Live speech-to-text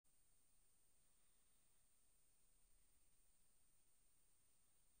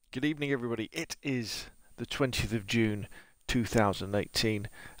Good evening, everybody. It is the 20th of June 2018,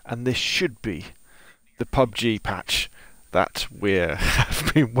 and this should be the PUBG patch that we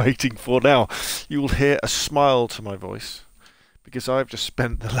have been waiting for. Now, you will hear a smile to my voice because I've just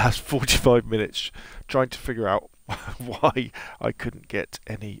spent the last 45 minutes trying to figure out why I couldn't get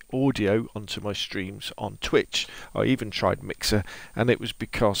any audio onto my streams on Twitch. I even tried Mixer, and it was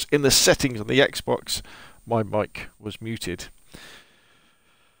because in the settings on the Xbox, my mic was muted.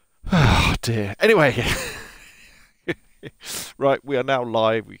 Oh dear. Anyway, right, we are now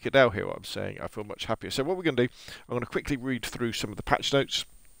live. We can now hear what I'm saying. I feel much happier. So what we're going to do, I'm going to quickly read through some of the patch notes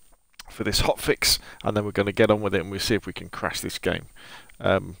for this hotfix, and then we're going to get on with it and we'll see if we can crash this game.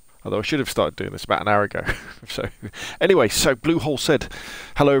 Although I should have started doing this about an hour ago. So anyway, so Bluehole said,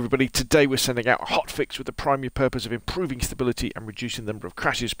 hello everybody, today we're sending out a hotfix with the primary purpose of improving stability and reducing the number of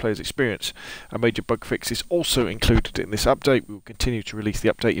crashes players experience. A major bug fix is also included in this update. We will continue to release the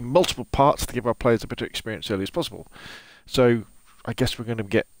update in multiple parts to give our players a better experience as early as possible. So I guess we're going to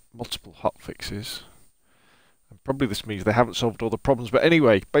get multiple hotfixes. And probably this means they haven't solved all the problems. But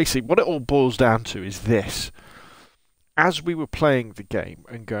anyway, basically what it all boils down to is this. As we were playing the game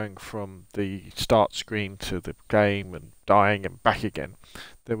and going from the start screen to the game and dying and back again,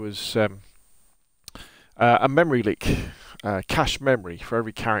 there was a memory leak. Cache memory for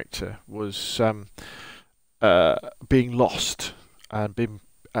every character was being lost and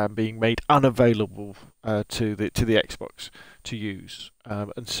being made unavailable to the Xbox to use.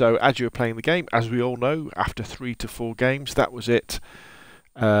 And so as you were playing the game, as we all know, after 3 to 4 games, that was it.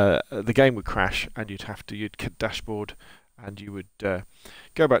 The game would crash and you'd dashboard and you would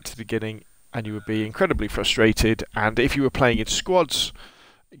go back to the beginning and you would be incredibly frustrated. And if you were playing in squads,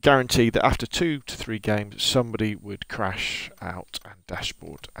 guaranteed that after 2 to 3 games somebody would crash out and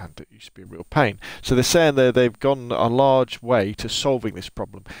dashboard, and it used to be a real pain. So they're saying they've gone a large way to solving this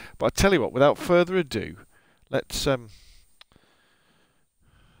problem. But I tell you what, without further ado, let's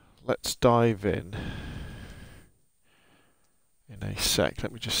dive in a sec.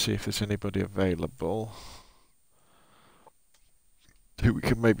 Let me just see if there's anybody available who we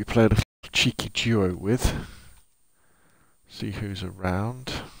can maybe play a little cheeky duo with. See who's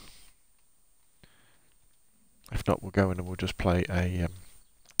around. If not, we'll go in and we'll just play a...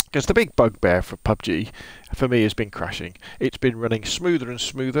 because the big bugbear for PUBG, for me, has been crashing. It's been running smoother and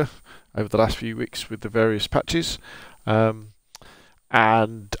smoother over the last few weeks with the various patches.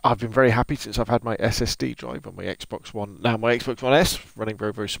 And I've been very happy since I've had my SSD drive on my Xbox One. Now my Xbox One S running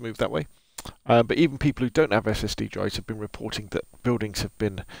very, very smooth that way. But even people who don't have SSD drives have been reporting that buildings have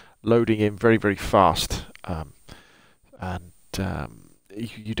been loading in very, very fast. And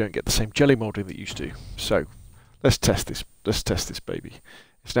you don't get the same jelly molding that you used to. So let's test this. Let's test this baby.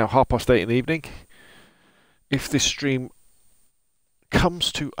 It's now 8:30 in the evening. If this stream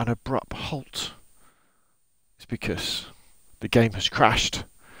comes to an abrupt halt, it's because the game has crashed.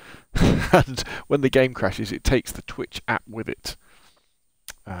 And when the game crashes, it takes the Twitch app with it.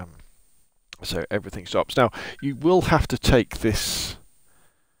 So everything stops. Now, you will have to take this...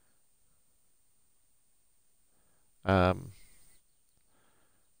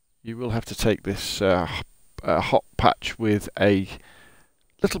 you will have to take this hot patch with a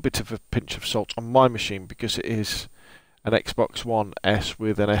little bit of a pinch of salt on my machine, because it is an Xbox One S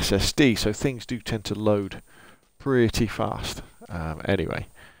with an SSD, so things do tend to load pretty fast. Anyway,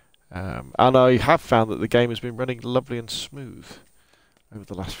 and I have found that the game has been running lovely and smooth over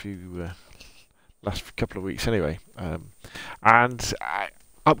the last couple of weeks anyway. And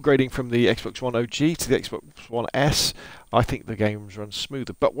upgrading from the Xbox One OG to the Xbox One S, I think the games run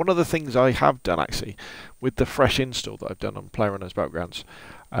smoother. But one of the things I have done actually with the fresh install that I've done on PlayerUnknown's Battlegrounds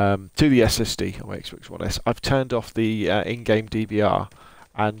to the SSD on my Xbox One S, I've turned off the in-game DVR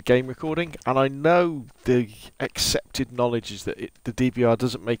and game recording, and I know the accepted knowledge is that the DVR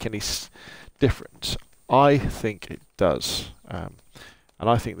doesn't make any difference. I think it does. And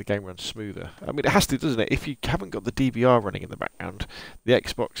I think the game runs smoother. I mean, it has to, doesn't it? If you haven't got the DVR running in the background, the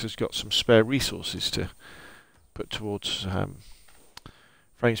Xbox has got some spare resources to put towards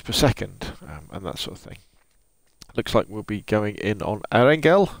frames per second and that sort of thing. Looks like we'll be going in on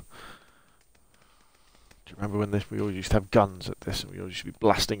Erengel. Do you remember when we all used to have guns at this and we all used to be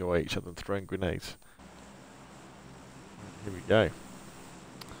blasting away each other and throwing grenades? Here we go.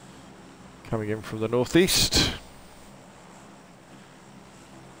 Coming in from the northeast.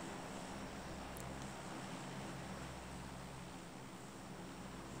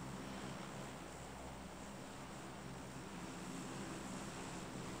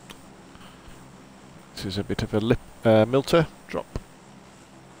 This is a bit of a milter drop.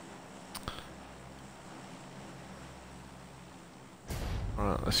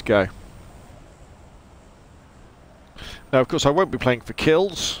 Right. Right, let's go. Now, of course, I won't be playing for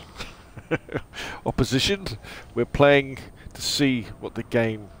kills or position. We're playing to see what the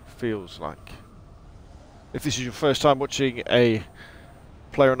game feels like. If this is your first time watching a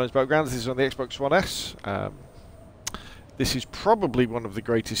PlayerUnknown's Battlegrounds, this is on the Xbox One S. This is probably one of the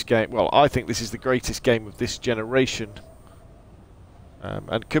greatest games. Well, I think this is the greatest game of this generation,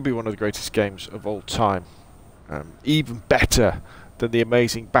 and could be one of the greatest games of all time. Even better than the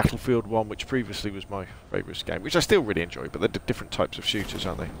amazing Battlefield 1, which previously was my favourite game, which I still really enjoy, but they're different types of shooters,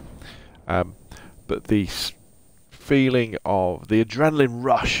 aren't they? But the feeling of the adrenaline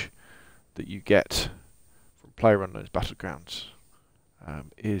rush that you get from PlayerUnknown's Battlegrounds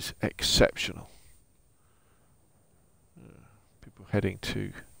is exceptional. People heading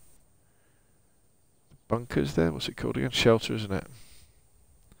to the bunkers there. What's it called again? Shelter, isn't it?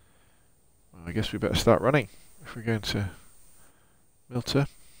 Well, I guess we better start running if we're going to Milter.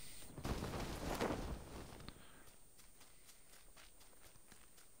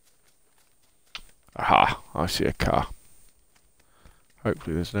 Aha, I see a car.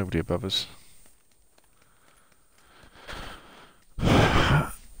 Hopefully there's nobody above us.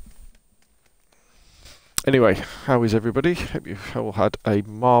 Anyway, how is everybody? Hope you've all had a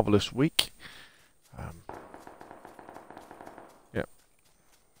marvellous week. Yep.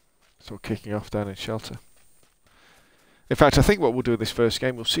 It's all kicking off down in Shelter. In fact, I think what we'll do in this first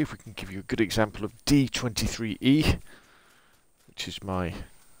game, we'll see if we can give you a good example of D23E, which is my...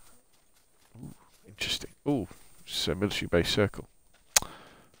 Ooh, interesting. Ooh, it's a military base circle.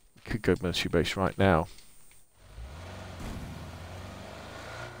 We could go military base right now.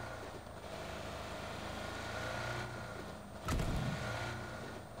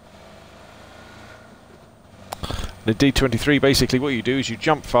 In D23, basically what you do is you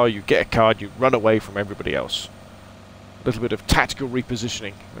jump far, you get a card, you run away from everybody else. A little bit of tactical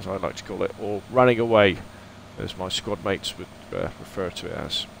repositioning, as I like to call it, or running away, as my squad mates would refer to it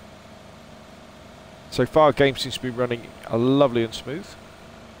as. So far, game seems to be running lovely and smooth.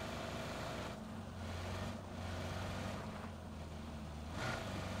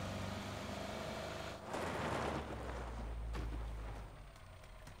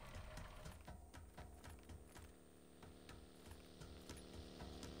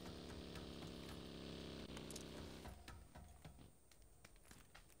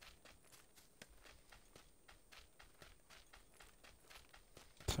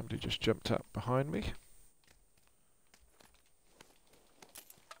 Somebody just jumped up behind me.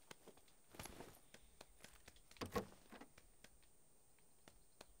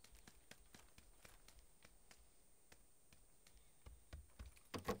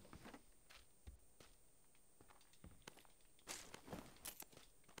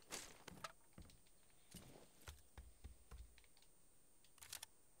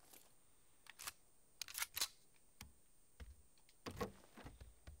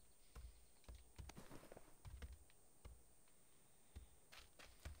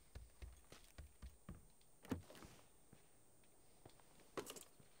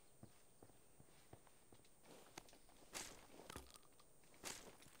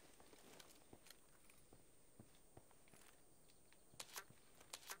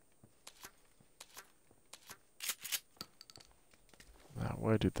 Now,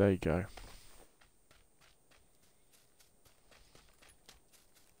 where did they go?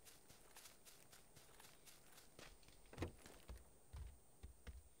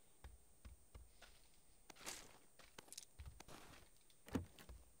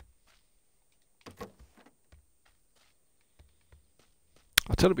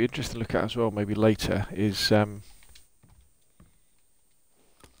 I thought it'd be interesting to look at as well, maybe later, is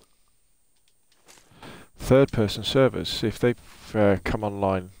third-person servers, see if they've come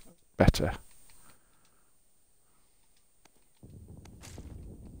online better.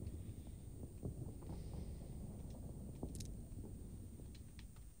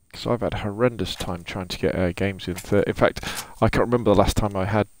 Because I've had a horrendous time trying to get games in third. In fact, I can't remember the last time I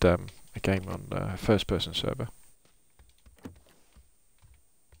had a game on first-person server.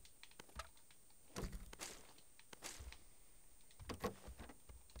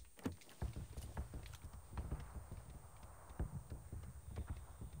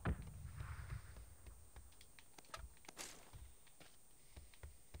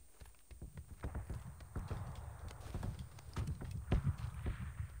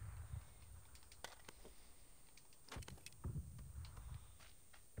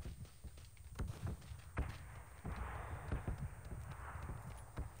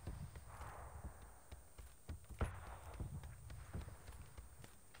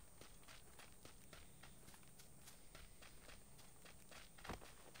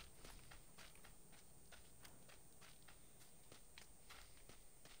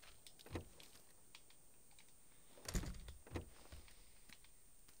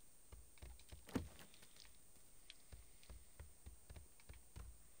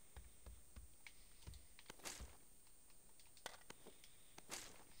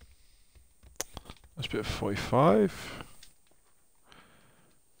 bit of 45.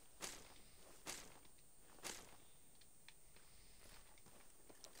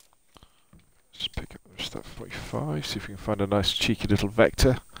 Let's pick up the rest of that 45, see if we can find a nice cheeky little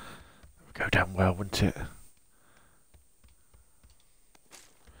vector. That would go down well, wouldn't it? Got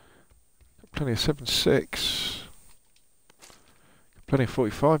plenty of 7.6. Got plenty of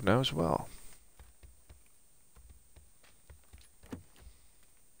 45 now as well.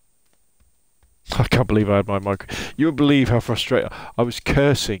 I can't believe I had my micro. You won't believe how frustrated I was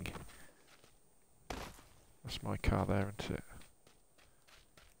cursing. That's my car there, isn't it?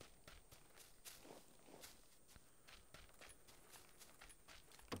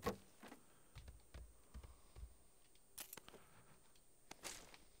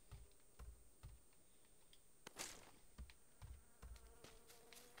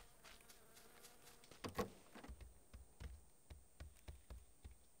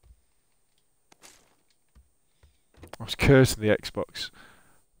 I was cursing the Xbox.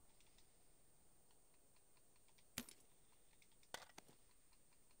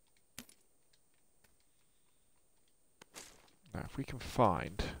 Now, if we can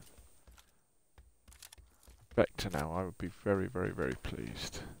find Vector now, I would be very, very, very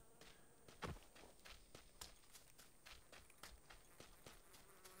pleased.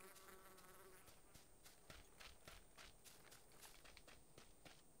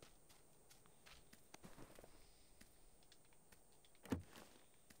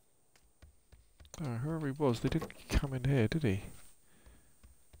 Oh, whoever he was, they didn't come in here, did he?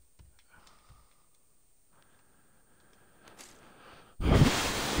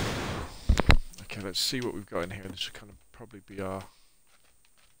 Okay, let's see what we've got in here. This will kind of probably be one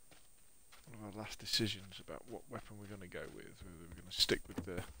of our last decisions about what weapon we're going to go with. Whether we're going to stick with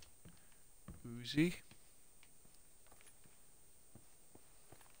the Uzi.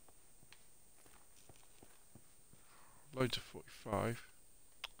 Loads of 45.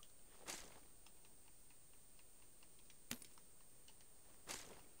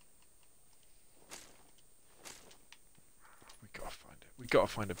 We've got to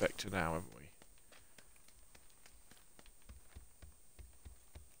find a vector now, haven't we?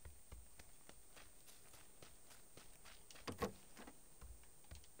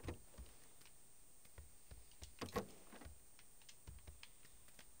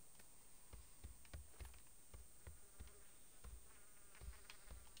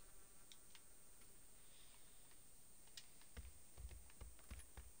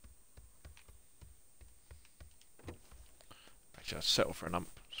 Actually, I'll settle for an ump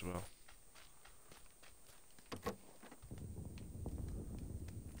as well.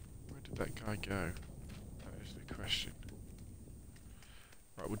 Where did that guy go? That is the question.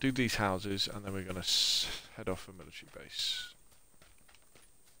 Right, we'll do these houses and then we're going to head off a military base.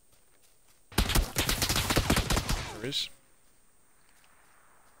 There is.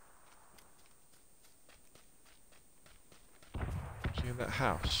 Is he in that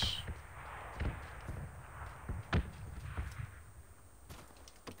house?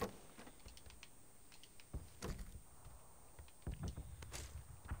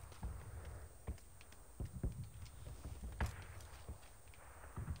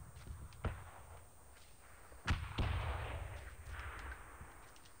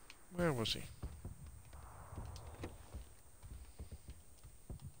 Where was he?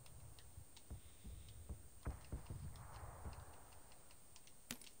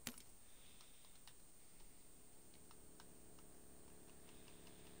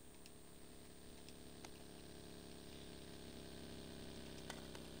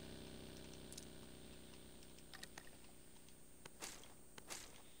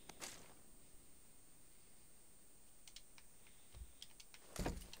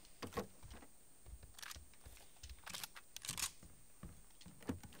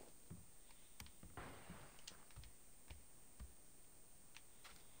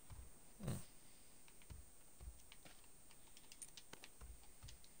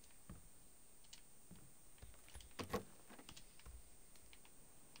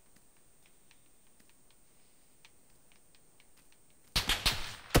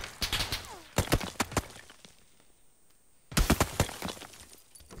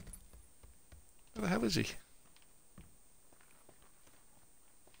 Where the hell is he?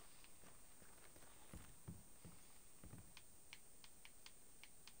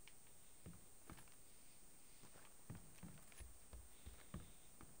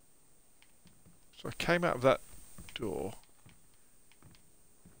 So I came out of that door.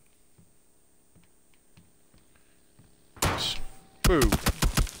 Boom.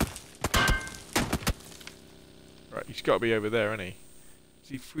 Right, he's got to be over there, hasn't he? Is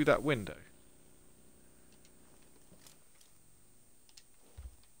he through that window?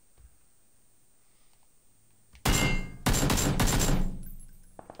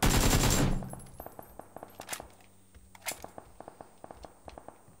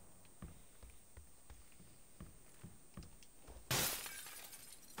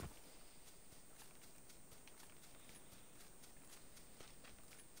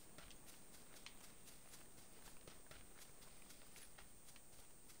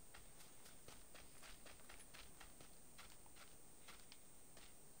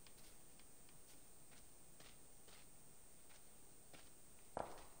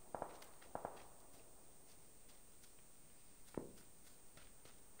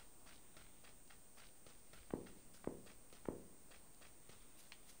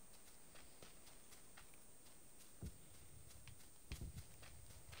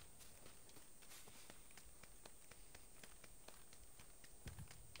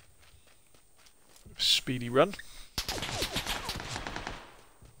 Speedy run.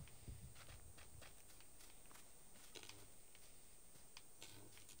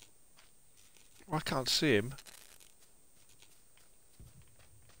 I can't see him.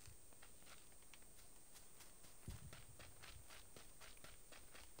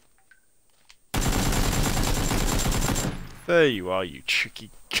 There you are, you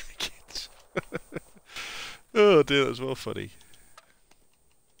tricky kids. Oh dear, that was well funny.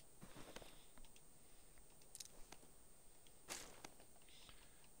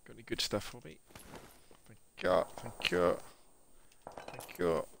 Got any good stuff for me? Thank you, thank you, thank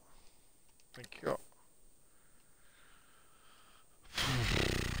you, thank you.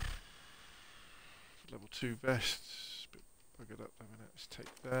 Level 2 vests, bit buggered up, haven't it? Let's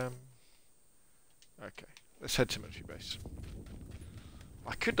take them. Okay, let's head to military base.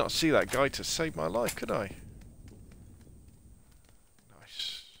 I could not see that guy to save my life, could I?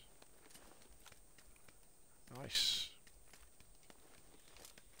 Nice. Nice.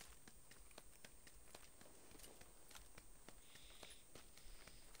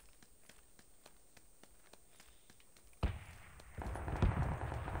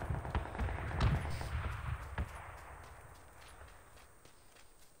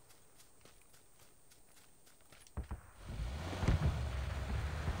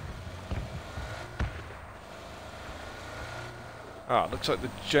 Ah, looks like the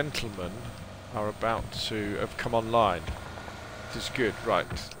gentlemen are about to have come online. This is good, right.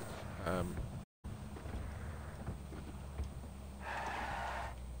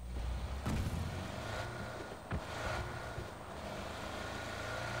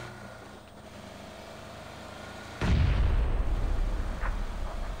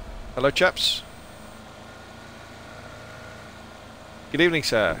 Hello, chaps. Good evening,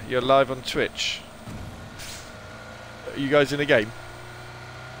 sir. You're live on Twitch. Are you guys in a game?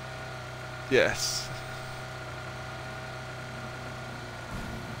 Yes.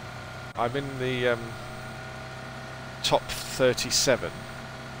 I'm in the top 37,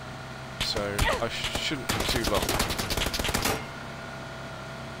 so I shouldn't be too long.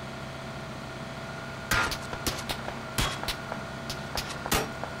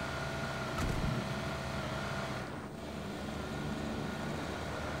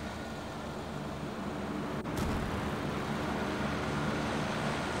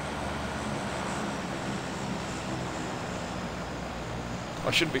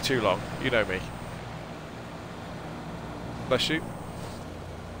 I shouldn't be too long, you know me. Bless you.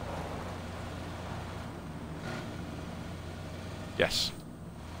 Yes.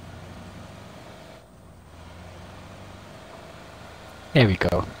 There we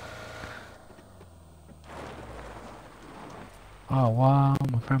go. Oh wow,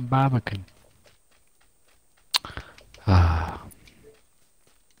 my friend Barbican. Ah.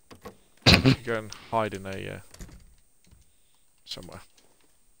 You go and hide in a somewhere.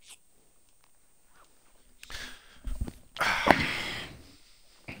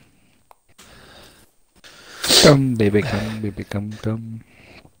 Come, baby, come.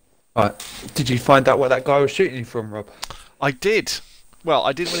 Right. Did you find out where that guy was shooting you from, Rob? I did. Well,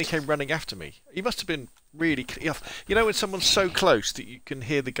 I did when he came running after me. He must have been really... You know when someone's so close that you can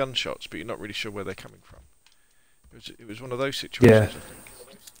hear the gunshots, but you're not really sure where they're coming from? It was one of those situations, Yeah. I think.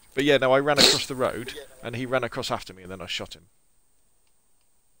 But yeah, no, I ran across the road, and he ran across after me, and then I shot him.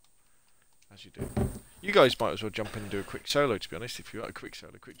 As you do. You guys might as well jump in and do a quick solo, to be honest, if you want a quick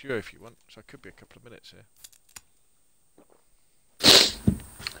solo, quick duo if you want. So it could be a couple of minutes here.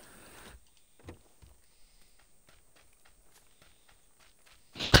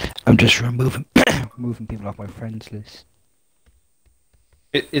 I'm just removing moving people off my friends list.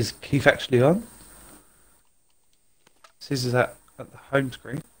 Is Keith actually on? This is at the home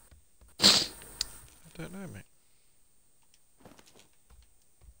screen. I don't know, mate.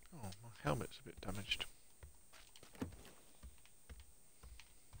 Oh, my helmet's a bit damaged.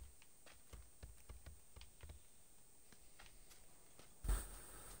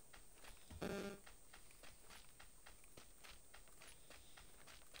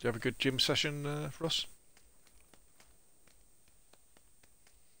 Do you have a good gym session, Ross?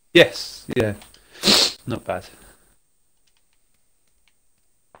 Yes, yeah. Not bad.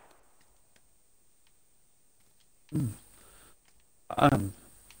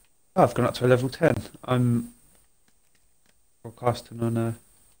 I've gone up to a level 10. I'm broadcasting on a...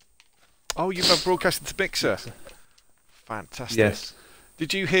 Oh, you've been broadcasting to Mixer. Fantastic. Yes.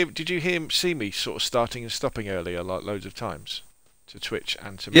 Did you see me sort of starting and stopping earlier, like loads of times, to Twitch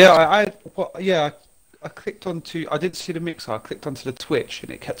and to Mixer? Yeah, I clicked onto... I didn't see the mixer. I clicked onto the Twitch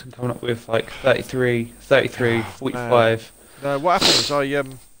and it kept on coming up with like 33, 45. No, what happened was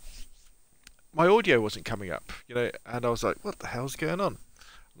my audio wasn't coming up, and I was like, what the hell's going on?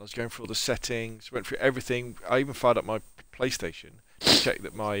 And I was going through all the settings, went through everything. I even fired up my PlayStation to check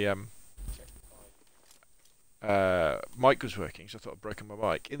that my mic was working, so I thought I'd broken my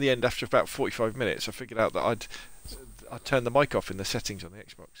mic. In the end, after about 45 minutes, I figured out that I'd turned the mic off in the settings on the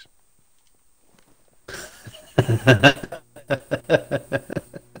Xbox.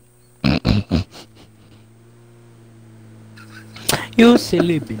 You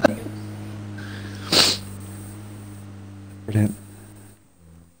silly baby. Brilliant.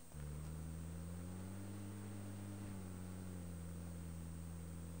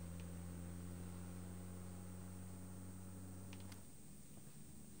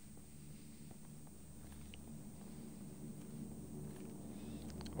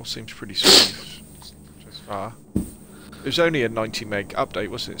 All seems pretty smooth so far. It was only a 90 meg update,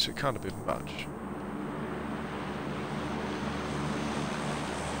 wasn't it? So it can't have been much.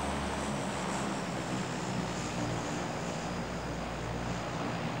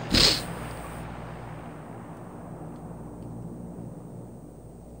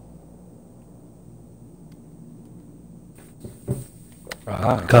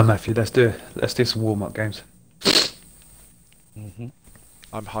 Right, come on, Matthew. Let's do some warm up games.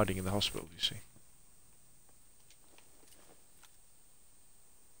 I'm hiding in the hospital, you see.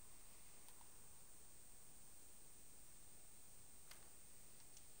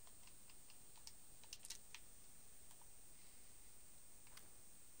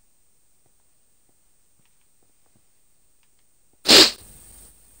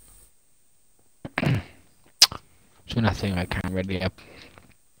 So nothing I can't really go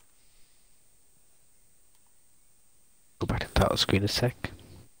back to the title screen a sec.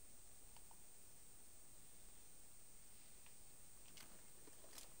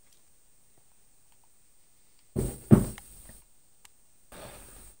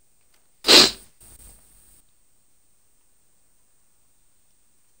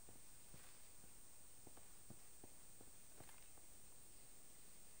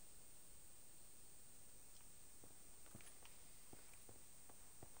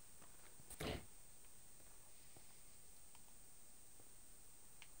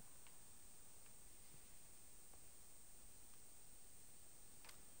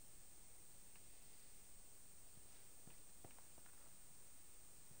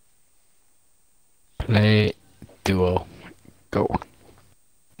 Play duo. Go.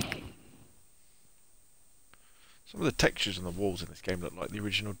 Some of the textures on the walls in this game look like the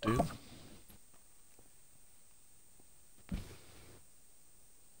original Doom.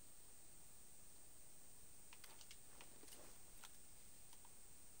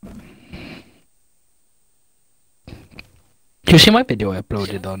 You see my video I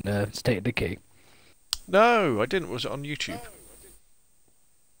uploaded on State of Decay? No, I didn't. Was it on YouTube?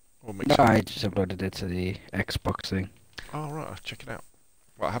 Or No, I just uploaded it to the Xbox thing. Oh, right. I'll check it out.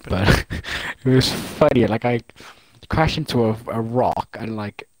 What happened? But it was funny. Like I crashed into a rock and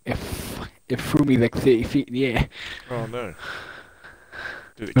like it threw me like 30 feet in the air. Oh, no.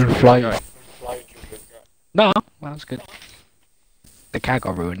 Did it And kill fly. the guy? No, that was good. The car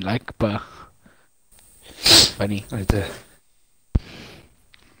got ruined, like, but funny. Oh dear.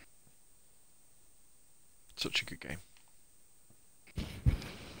 Such a good game.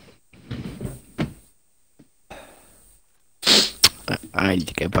 I need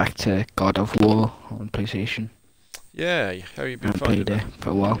to get back to God of War on PlayStation. Yeah, how you I been haven't finding played it? it for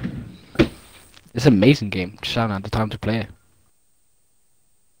a while. It's an amazing game. Just haven't had the time to play it.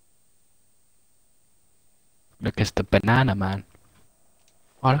 Look, it's the Banana Man.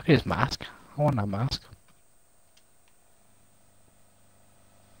 Oh, look at his mask. I want that mask.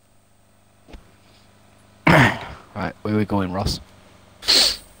 Right, where are we going, Ross?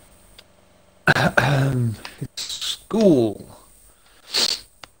 School.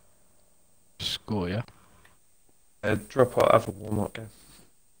 School, yeah? Drop out, have a warm up game.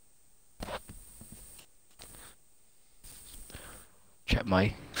 Check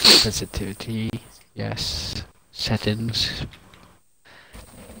my sensitivity. Yes. Settings.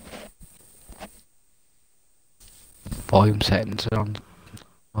 Volume settings are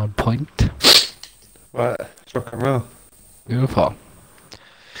on point. Right, let's rock and roll. Beautiful.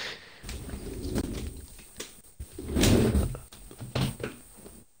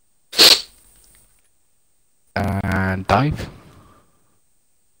 And dive.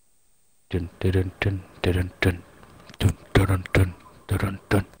 Dun dun dun dun dun dun dun dun dun dun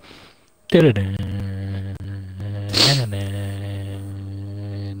dun dun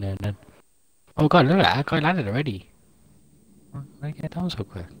dun. Oh god, look at that guy landed already. How did I get down so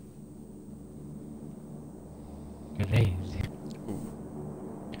quick? Crazy.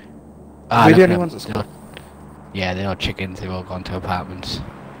 Ah, We're look the at only them. ones that's got. Yeah, they're all chickens. They've all gone to apartments.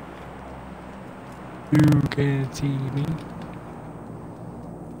 You can see me.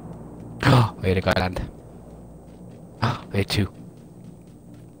 Oh, where did I land? Oh, where two.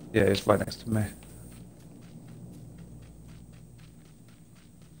 Yeah, it's right next to me.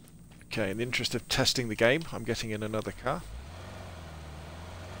 Okay, in the interest of testing the game, I'm getting in another car.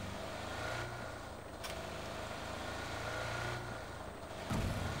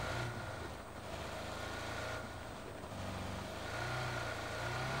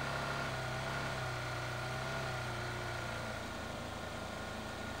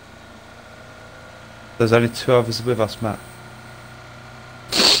 There's only 2 others with us, Matt.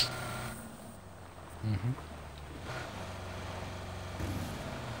 Mm-hmm.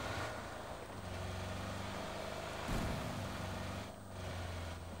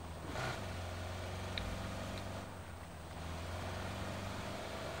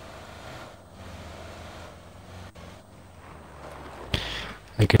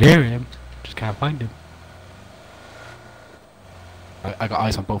 I can hear him, just can't find him. I got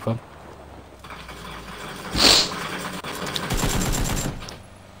eyes on both of them.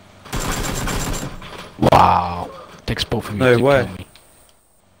 Wow, takes both of you No to way. kill me.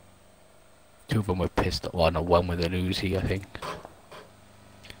 2 of them were pissed. Well, no, 1 with an Uzi, I think.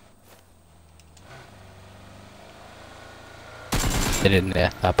 They're in there,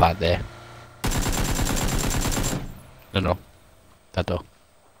 that part there. No, that door.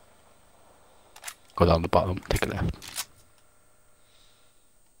 Go down the bottom, take a left.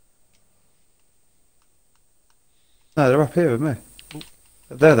 No, they're up here with me.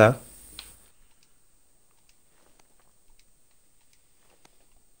 They're there.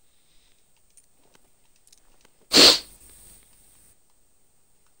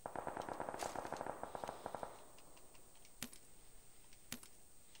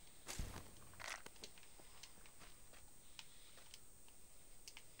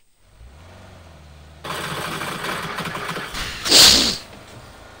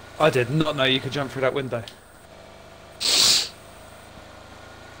 I did not know you could jump through that window.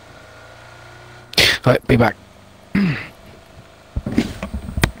 Right, be back. I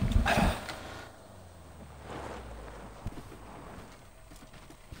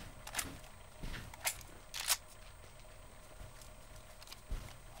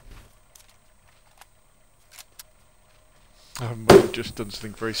might have just done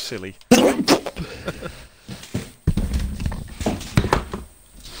something very silly.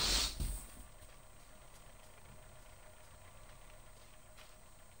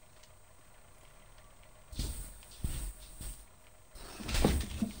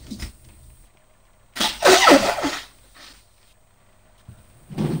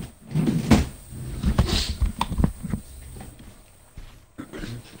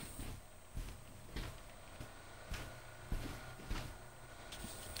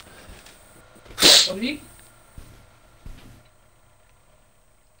 Sorry?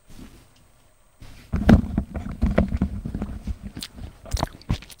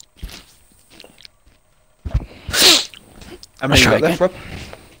 How many you got left, Rob?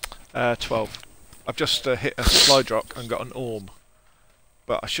 12. I've just hit a slide rock and got an orm.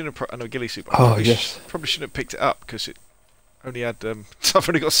 But I shouldn't have... and a ghillie suit. Oh, yes. Probably shouldn't have picked it up because it only had... I've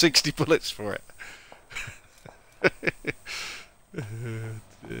only got 60 bullets for it.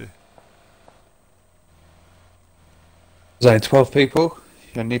 There's only 12 people.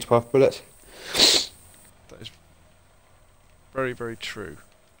 You only need 12 bullets. That is very, very true.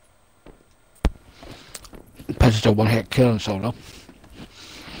 Predator 1-hit kill and solo.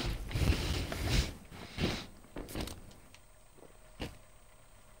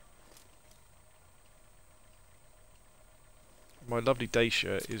 My lovely day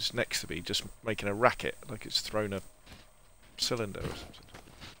shirt is next to me, just making a racket, like it's thrown a cylinder or something.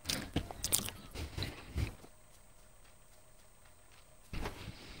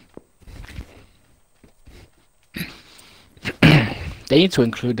 They need to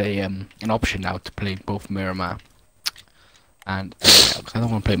include a an option now to play both Miramar and I don't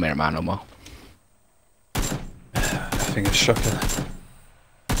want to play Miramar no more. I think it's shocking.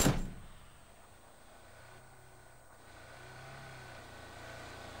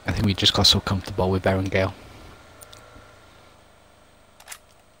 I think we just got so comfortable with Baron Gale.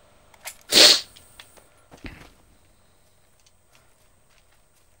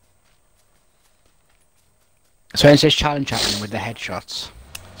 So it says challenge happening with the headshots.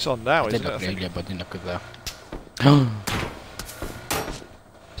 It's on now, It isn't did it? I look think? really good, but didn't look good though.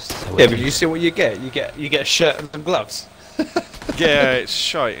 So Yeah, but you see what you get? You get a shirt and some gloves. Yeah, it's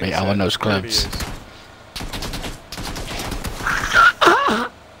shite. Wait, isn't I want it? those It really gloves. is.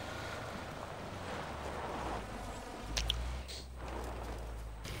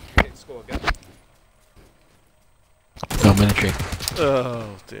 Go again. No military.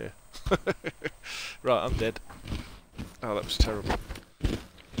 Oh dear. Right, I'm dead. Oh, that was terrible.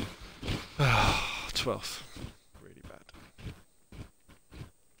 12th. Really bad.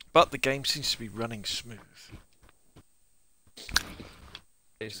 But the game seems to be running smooth.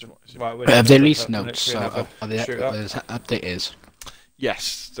 Right, we're Have gonna they look released up notes? military and have Are a the shoot up. update is?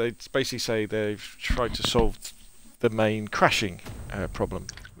 Yes, they basically say they've tried to solve the main crashing problem,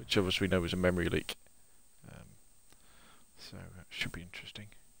 which obviously we know was a memory leak. So that should be interesting.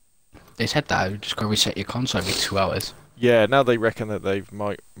 They said that you just got to reset your console every 2 hours. Yeah, now they reckon that they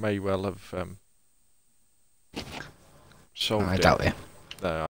may well have solved I it. doubt it.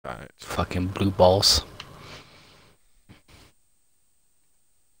 No, Fucking blue balls.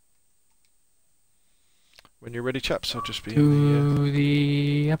 when you're ready, chaps, I'll just be in To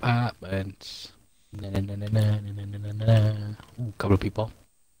the apartments. Na, na, na, na, na, na, na, na, na. Ooh, couple of people.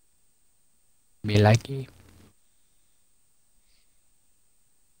 Me like it.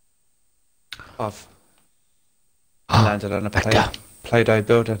 I've Ah, landed on a Vector. Play-Doh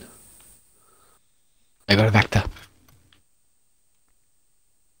building. I got a Vector.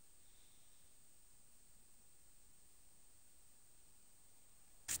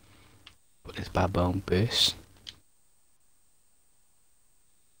 Put this bad boy on boost.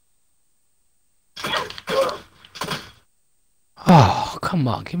 Oh, come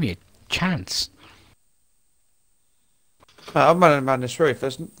on, give me a chance. Mate, I'm running around this roof.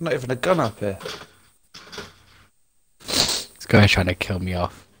 There's not even a gun up here. This guy's trying to kill me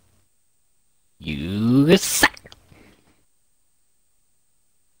off. You suck.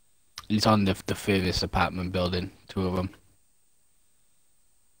 He's on the furthest apartment building, 2 of them.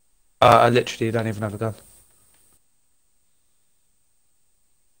 I literally don't even have a gun.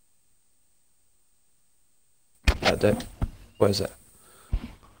 That do. What is it?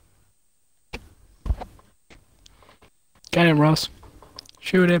 Get him, Ross.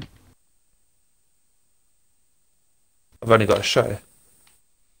 Shoot him. I've only got a shot here.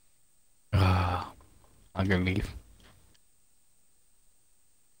 Ah, I'm gonna leave.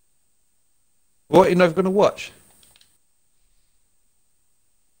 What, you're never going to watch?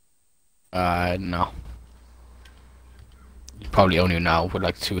 No. You probably only now with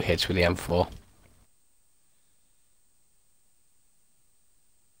like 2 hits with the M4.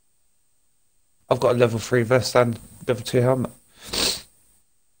 I've got a level 3 vest and level 2 helmet.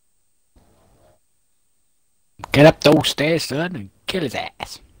 Get up those stairs, son, and kill his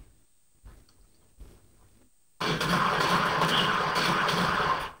ass.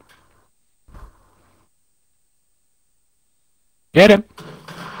 Get him.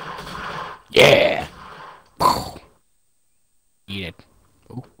 Yeah. Eat it.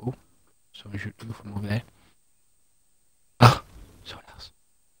 Oh, oh. Someone shoot you from over there. Ah, someone else.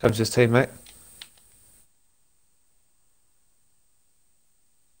 Comes his teammate.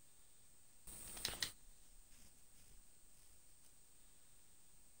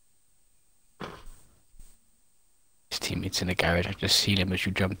 His teammate's in the garage. I just seen him as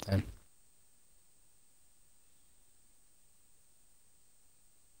you jumped in.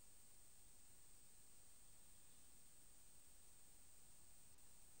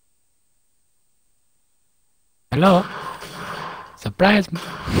 Hello? Surprise me.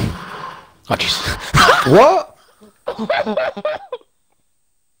 Oh, jeez. What?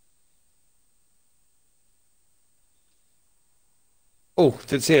 Oh,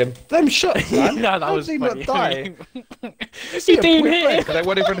 didn't see him. Them shots, man. No, that How was did he funny. not die? He didn't hit him.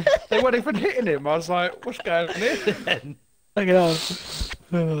 They weren't even hitting him. I was like, what's going on here then? Look at that.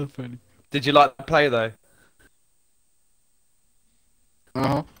 Oh, funny. Did you like the play though?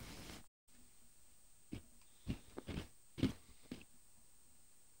 Uh-huh.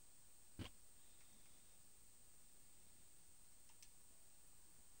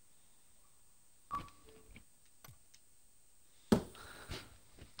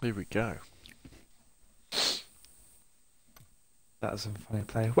 Here we go. That was a funny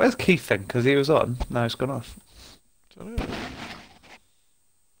play. Where's Keith then? Because he was on. No, it's gone off. Don't know.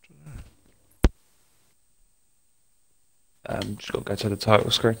 Just got to go to the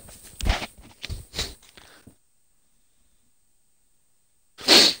title screen.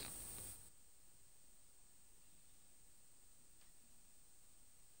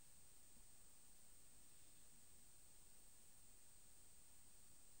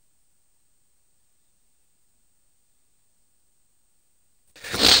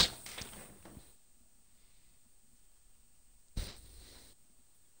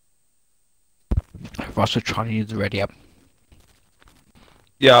 Ross was trying to use the ready up.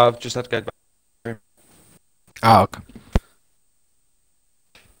 Yeah, I've just had to go back. Oh, okay.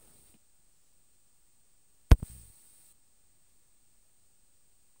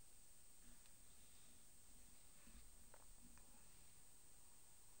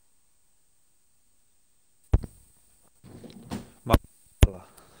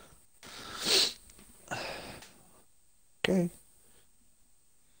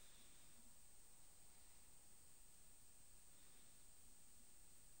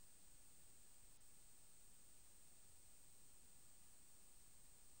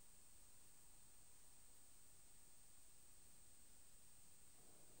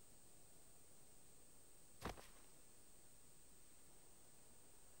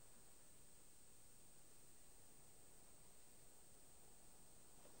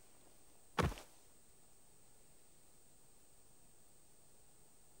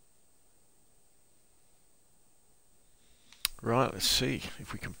 Right, let's see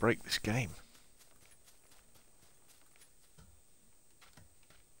if we can break this game.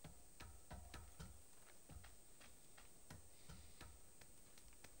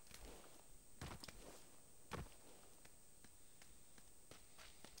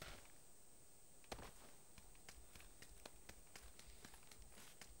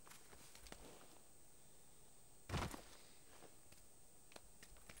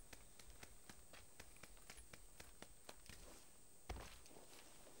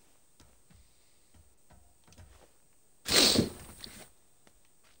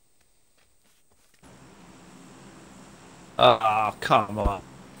 Oh, come on.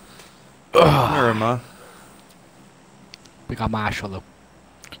 Miramar. We got Marshall though.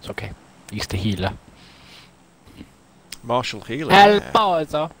 It's okay. He's the healer. Marshall Healer. El Yeah.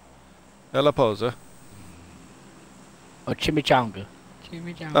 Pozo. El Poser. Or Chimichanga.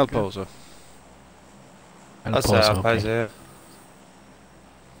 El Poser. El That's Pozo, it, I suppose, yeah.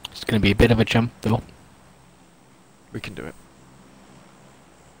 It's gonna be a bit of a jump though. We can do it.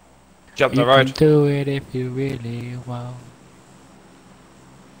 Jump the You road. can do it if you really want.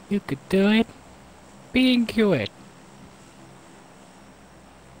 You could do it. B&Q it.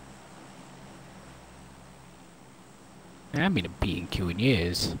 I haven't been a B&Q in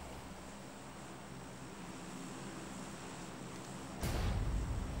years.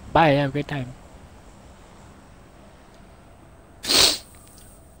 Bye, have a great time.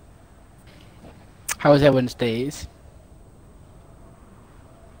 How was everyone's days?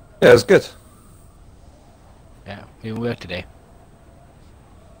 Yeah, it's good. Yeah, we didn't work today.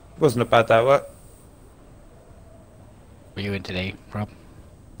 Wasn't a bad day at work. Were you in today, Rob?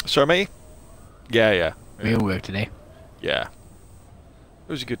 Sorry, me? Yeah. We didn't work today. Yeah.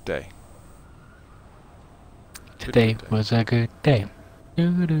 It was a good day. Today Good day. was a good day.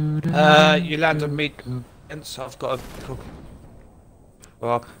 You land on me, hence I've got a vehicle.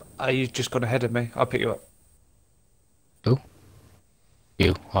 Well, you've just gone ahead of me. I'll pick you up. Who?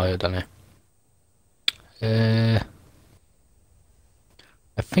 You. Oh, you're done it.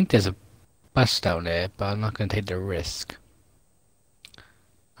 I think there's a bus down there, but I'm not going to take the risk.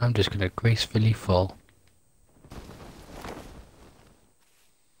 I'm just going to gracefully fall.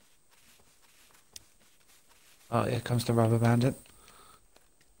 Oh, here comes the rubber bandit.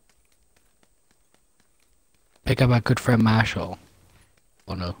 Pick up our good friend Marshall.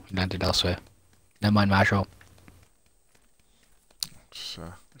 Oh no, he landed elsewhere. Never mind, Marshall. Looks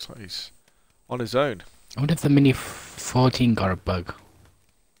like he's on his own. I wonder if the Mini 14 got a bug.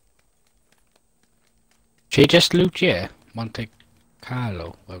 Should he just loot here? Monte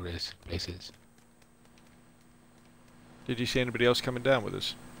Carlo, whatever this place is. Did you see anybody else coming down with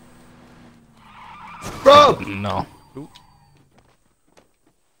us? Bro! No. You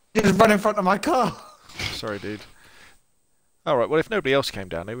just run in front of my car! Sorry, dude. Alright, well, if nobody else came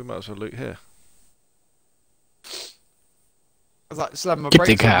down here, we might as well loot here. I was like, slamming my Get the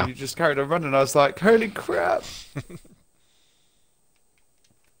brakes on car. and you just carried on running. I was like, holy crap!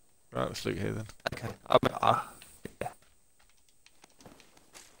 Right, let's loot here then. Okay.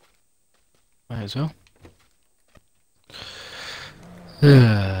 Might as well.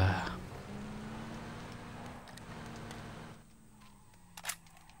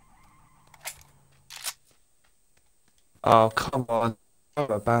 Oh, come on. Oh,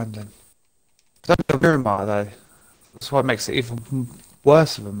 abandoned. Don't be a Miramar, though. That's what makes it even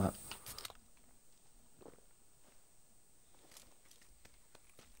worse of a map.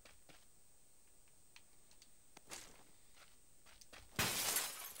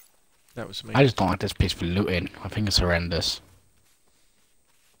 That was me. I just don't like this place for looting. I think it's horrendous.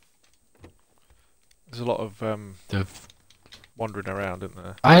 There's a lot of The wandering around, isn't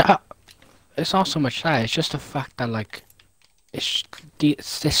there? it's not so much that. It's just the fact that like,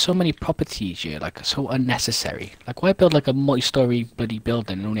 there's so many properties here, like so unnecessary. Like, why build like a multi-story bloody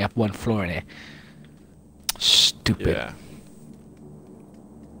building and only have one floor in it? Stupid. Yeah.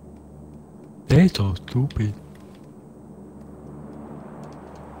 They're so stupid.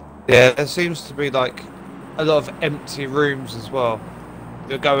 Yeah, there seems to be like a lot of empty rooms as well.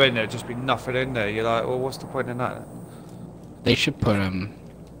 You'll go in there, just be nothing in there. You're like, well, what's the point in that? They should put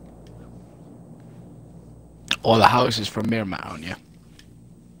all the houses from Miramar on you.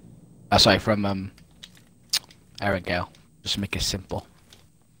 Sorry, from Arendelle. Just make it simple.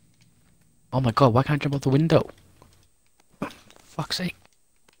 Oh my god, why can't I jump out the window? Fuck's sake.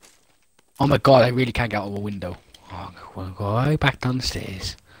 Oh my god, I really can't get out of a window. Oh, I'm go right back down the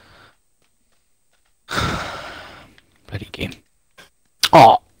stairs. Bloody game.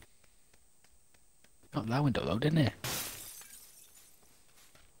 Oh! Got that window though, didn't it?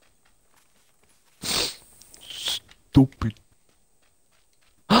 Stupid.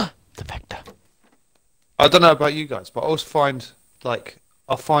 I don't know about you guys, but I always find like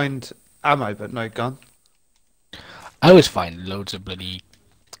I find ammo but no gun. I always find loads of bloody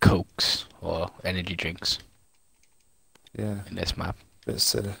cokes or energy drinks Yeah, in this map. bit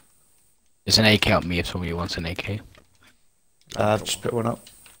silly. There's an AK on me if somebody wants an AK. I've just put one up.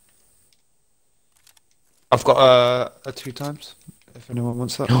 I've got a 2x. If anyone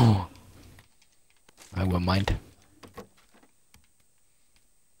wants that. No, I won't mind.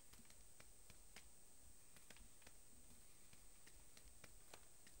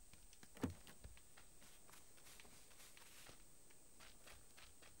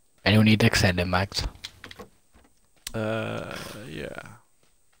 Anyone need extended mags? Yeah.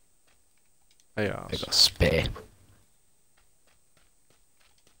 I ARs. got a spare.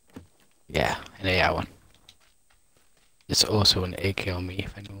 Yeah, an AR one. There's also an AK on me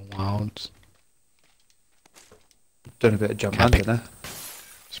if anyone wants. Doing a bit of jump Can't landing there.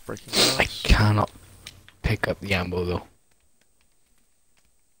 It's breaking I glass. cannot pick up the ammo though.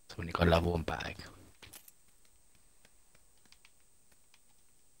 It's only got a level 1 bag.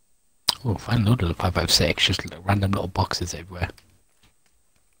 Oh, find a load of the 556, just random little boxes everywhere.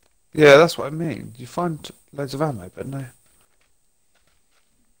 Yeah, that's what I mean. You find loads of ammo, but no.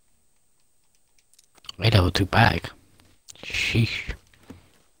 A level 2 bag. Sheesh.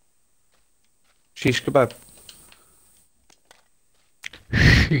 Shish kebab.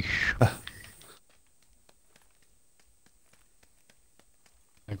 Sheesh.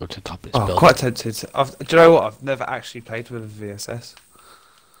 I go to the top of this Oh, building. quite tempted. Do you know what? I've never actually played with a VSS.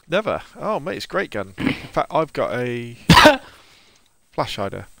 Never. Oh, mate, it's a great gun. In fact, I've got a flash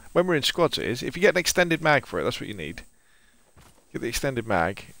hider. When we're in squads, it is. If you get an extended mag for it, that's what you need. Get the extended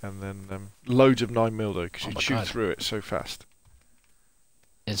mag, and then loads of 9mm though, because Oh you my chew God. through it so fast.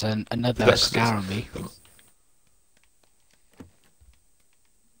 There's another That's scar on me.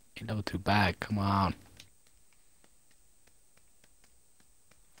 A level 2 bag, come on.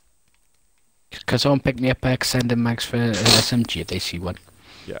 Can someone pick me up extended mags for an SMG if they see one?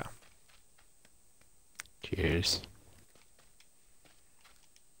 Yeah. Cheers.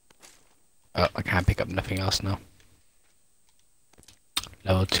 Oh, I can't pick up nothing else now.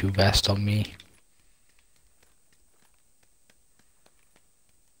 Level 2 vest on me.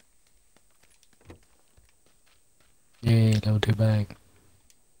 Yay, level 2 bag.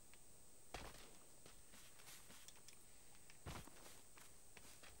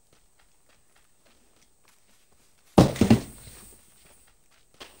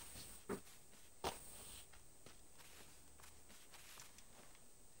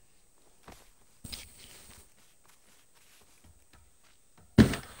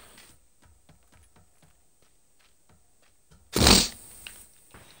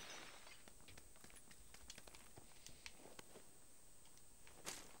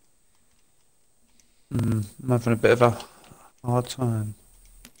 I'm having a bit of a hard time.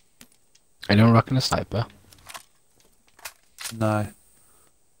 Anyone rocking a sniper? No.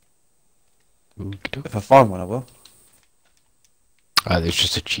 Okey-doke. If I find one, I will. There's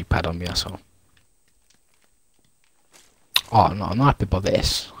just a cheap pad on me, that's all. Oh, no, I'm not happy about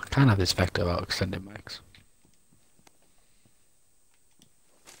this. I can't have this vector without extended mags.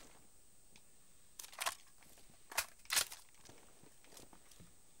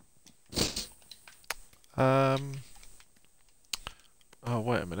 Oh,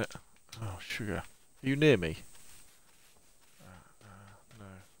 wait a minute. Oh, sugar. Are you near me? No.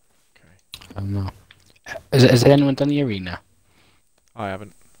 Okay. I don't know. Has anyone done the arena? I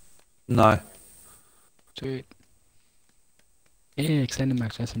haven't. No. Sweet. Yeah, extended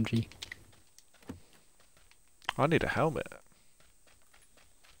mags SMG. I need a helmet.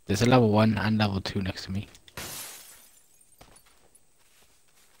 There's a level 1 and level 2 next to me.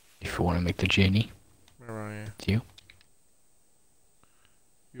 If you want to make the journey, Where are you? it's you.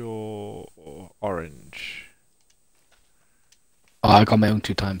 You're orange. Oh, I got my own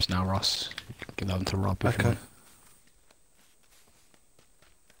 2 times now, Ross. You can give that one to Rob if you Okay. want.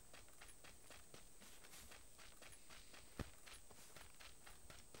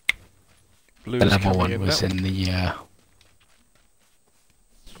 Blue The is level coming 1 in was now. in the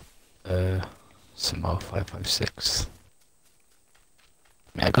Samo 556.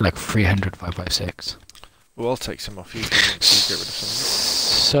 Yeah, I got like 300 556. Well, I'll take some off you if you want to get rid of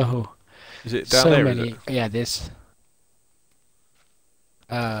some So of it. Is it down so there, is many. it? Yeah, this.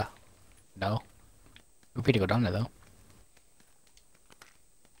 No. We're free to go down there though.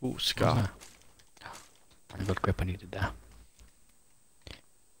 Ooh, scar. I got grip. I needed that.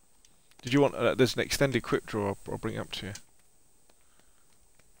 Did you want... there's an extended quick draw I'll bring up to you.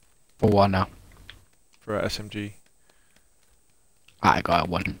 For what now? For a SMG. I got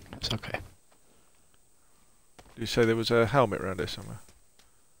one. It's okay. you say there was a helmet around here somewhere?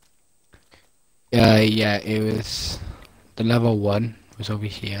 Yeah, it was the level 1 was over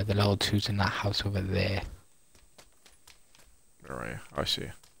here. The level 2's in that house over there. Where are you? I see.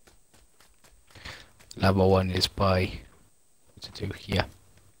 Level 1 is by what to do here.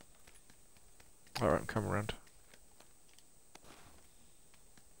 Alright, I'm coming around.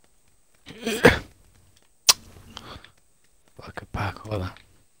 Look at back all that.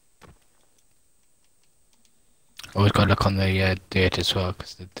 Always gotta look on the dirt as well,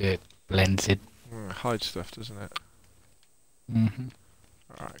 because the dirt blends in. Hide stuff, doesn't it? Mm-hmm.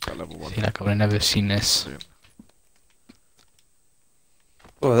 Alright, got level 1. See, like I've never seen this. Brilliant.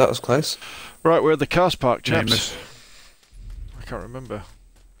 Oh, that was close. Right, we're at the cars park, Yeah, chaps. I can't remember.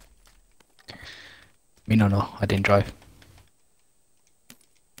 Me no, I didn't drive.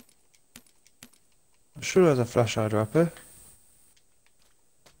 I'm sure there's a flash hider up here.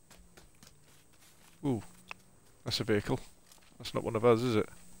 Ooh, that's a vehicle. That's not one of us, is it?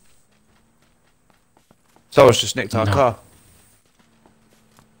 Someone's just nicked our No. car.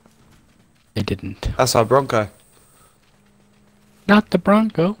 They didn't. That's our Bronco. Not the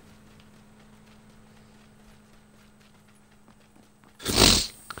Bronco.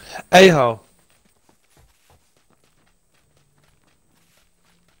 A-hole.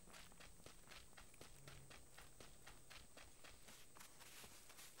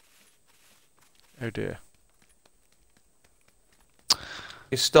 Oh dear.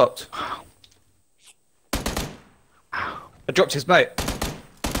 He stopped. I dropped his mate.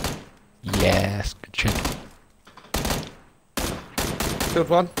 Yes, good shit. Killed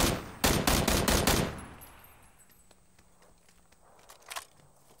one.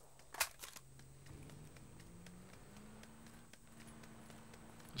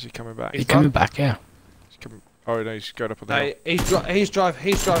 Is he coming back? He's coming back, yeah. He's coming. Oh no, he's going up on the No, hill. he's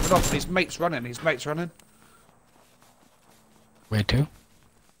driving off and his mate's running. His mate's running. Where to?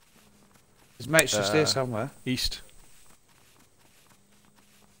 His mate's just here somewhere. East.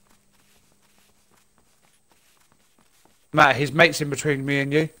 Matt, his mate's in between me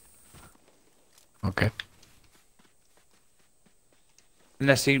and you. Okay.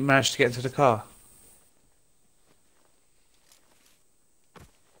 Unless he managed to get into the car.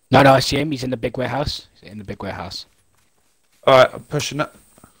 No, I see him. He's in the big warehouse. He's in the big warehouse. Alright, I'm pushing it.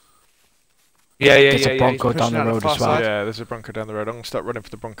 Yeah. There's a He's Bronco pushing down the out road far as well. side. Yeah, there's a Bronco down the road. I'm gonna start running for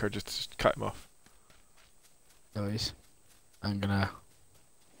the Bronco just to cut him off. Noise. I'm gonna.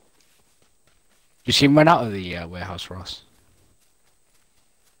 You see him run out of the warehouse, Ross?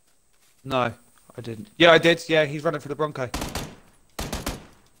 No, I didn't. Yeah, I did. Yeah, he's running for the Bronco.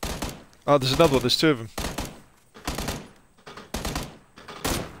 Oh, there's another one. There's 2 of them.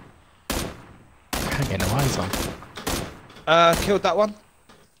 Can't get no eyes on. Killed that one.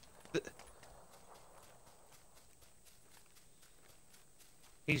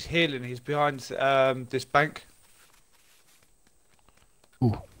 He's healing. He's behind this bank.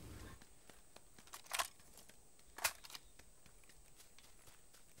 Ooh.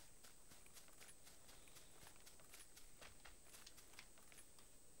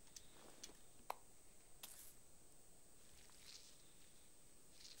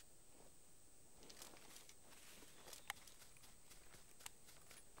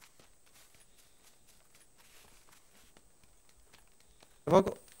 Have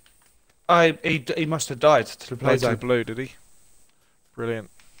I got? He must have died to the play Played to the zone. blue, did he? Brilliant.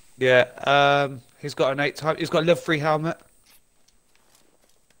 Yeah. He's got an 8 time. He's got a level 3 helmet.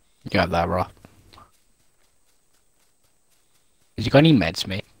 You got that, Ross. Has you got any meds,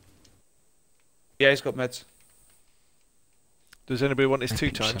 mate? Yeah, he's got meds. Does anybody want his I 2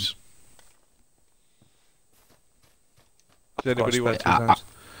 think so. times? Does anybody Got a want? spare 2 times.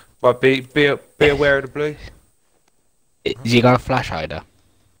 Well, be aware of the blue. Has he got a flash hider?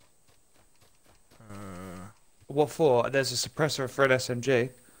 What for? There's a suppressor for an SMG.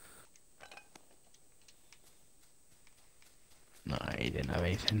 No, he didn't have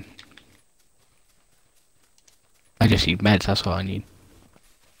anything. I just need meds, that's all I need.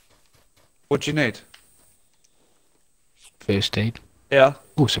 What do you need? First aid. Yeah.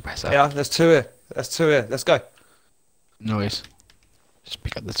 Oh, suppressor. Yeah, there's 2 here. There's 2 here. Let's go. Noise. Just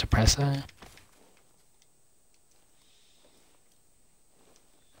pick up the suppressor.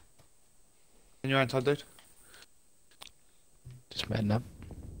 In your own time, dude. Just medding up.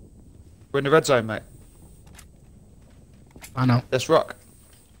 We're in the red zone, mate. I know. Let's rock.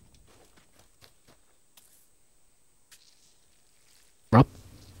 Rob?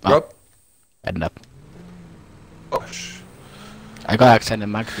 Rob? Medding up. Gosh. I got accent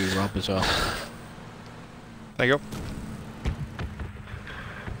and mag for you, Rob, as well. There you go.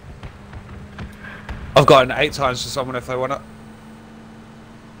 I've got an 8 times for someone if they want it.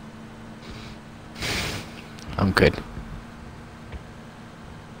 I'm good.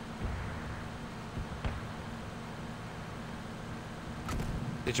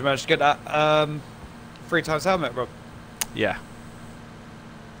 Did you manage to get that 3 times helmet, Rob? Yeah.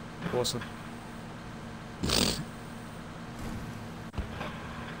 Awesome.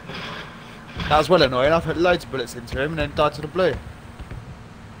 That was well annoying. I put loads of bullets into him and then died to the blue.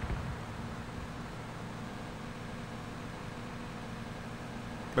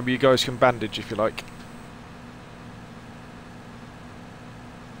 Maybe you guys can bandage if you like.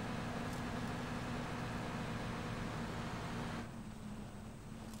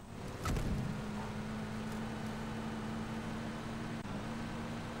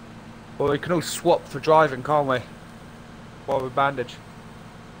 Well, we can all swap for driving, can't we? While we bandage.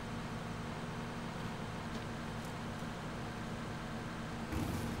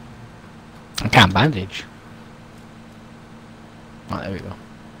 I can't bandage. Right, there we go.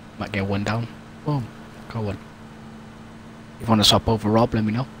 Might get one down. Boom. Got one. If you want to swap over Rob, let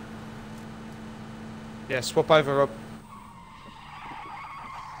me know. Yeah, swap over, Rob.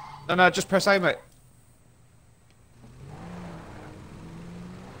 No, just press A, mate.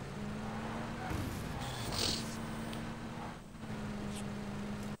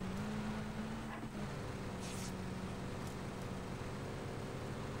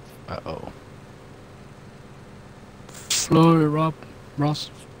 Uh-oh. Floor, Rob.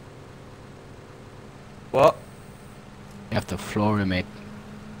 Ross. What? You have to floor him, mate.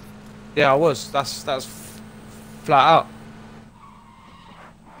 Yeah, I was. That's flat out.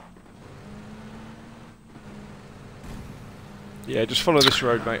 Yeah, just follow this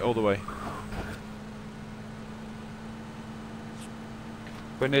road, mate, all the way.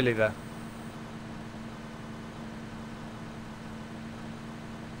 We're nearly there.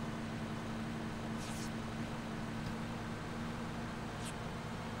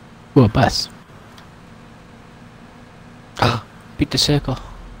 Ooh, a bus. Beat the circle.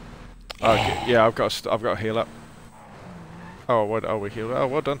 Okay, yeah, I've got to heal up. Oh, what? Oh, we healed. Oh,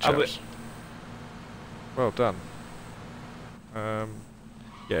 well done, chaps. Well done.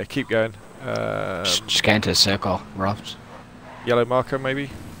 Yeah, keep going. Just get into the circle, Rob. Yellow marker, maybe.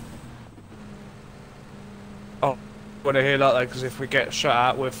 Oh, want to heal up though, because if we get shot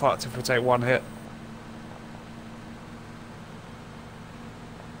at, we're fucked if we take one hit.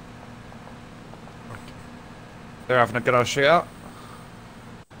 They're having a good old shootout.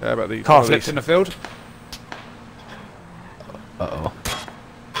 How about these? Car flipped in the field. Uh-oh.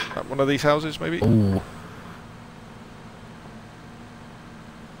 One of these houses, maybe. Ooh.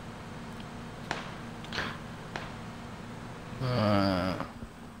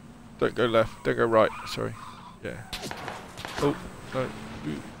 Don't go left. Don't go right. Sorry. Yeah. Oh no.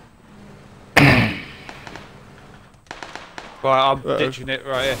 Right, I'm ditching it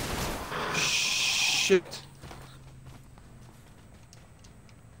right here. Shit.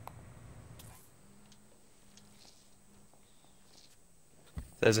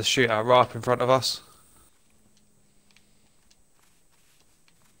 There's a shootout right up in front of us.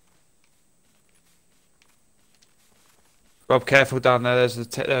 Rob, careful down there. There's a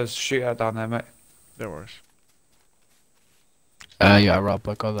shootout down there, mate. No worries. Yeah, Rob,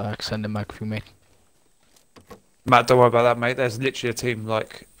 I got that. Send him back for you, mate. Matt, don't worry about that, mate. There's literally a team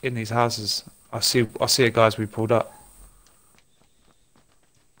like in these houses. I see a guys we pulled up.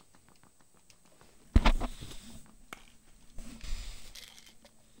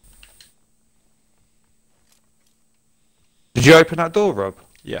 Did you open that door, Rob?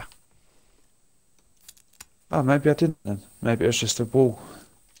 Yeah. Oh, maybe I didn't then. Maybe it was just a wall.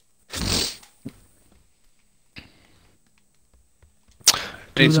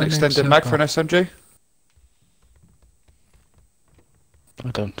 Needs an extended mag for an SMG? I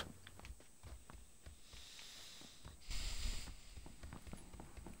don't.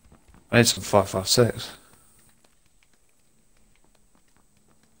 I need some 5.56.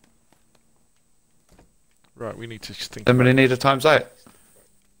 Right, we need to think. Somebody need a ×8?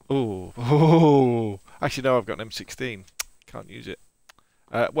 Oh, oh! Actually, no, I've got an M16. Can't use it.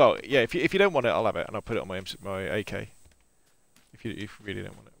 Well, yeah. If you don't want it, I'll have it, and I'll put it on my AK. If you really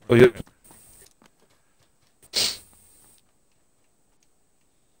don't want it. Oh, yeah.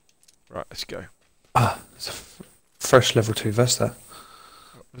 Right, let's go. Ah, it's a fresh level 2 vest there.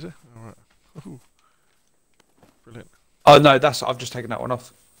 Oh, is it? All right. Ooh. Brilliant. Oh no, I've just taken that one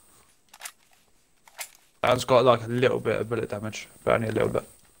off. That's got like a little bit of bullet damage, but only a little bit.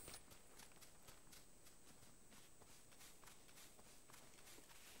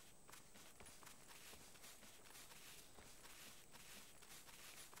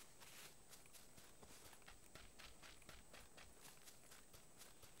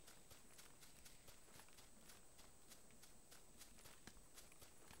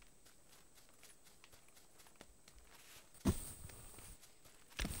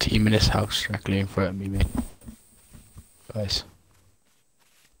 team in this house directly in front of me, mate. Guys.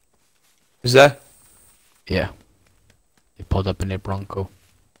 Is there? Yeah. They pulled up in their Bronco. Do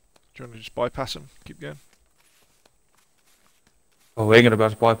you want to just bypass them? Keep going. Oh, we ain't gonna be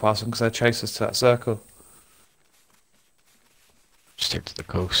able to bypass them because they chase us to that circle. Stick to the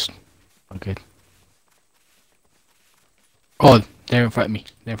coast. Okay. Oh, they're in front of me.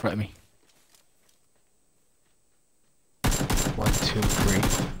 They're in front of me. 1, 2, 3.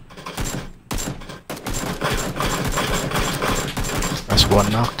 That's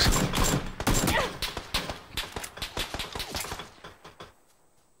one knocked.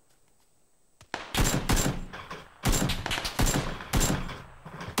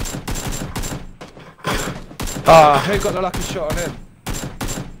 Ah, who got the lucky shot on him?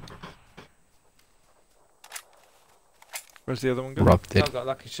 Where's the other one going? Rob I did. got a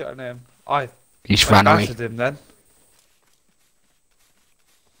lucky shot on him. He's I ran away. battered him then.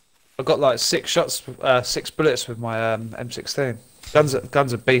 I got like 6 shots, 6 bullets with my M16.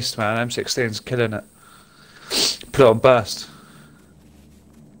 Gun's a beast, man. M16's killing it. Put it on burst.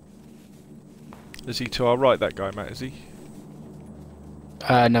 Is he to our right, that guy, Matt, is he?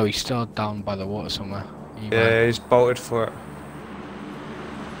 No, he's still down by the water somewhere. He ran. Yeah, he's bolted for it.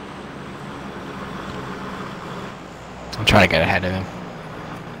 I'm trying to get ahead of him.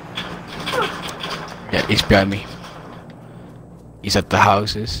 Yeah, he's behind me. He's at the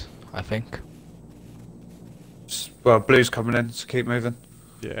houses, I think. Well, blue's coming in, so keep moving.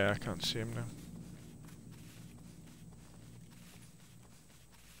 Yeah, I can't see him now.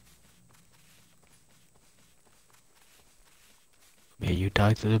 Yeah, you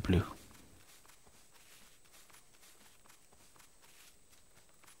died to the blue.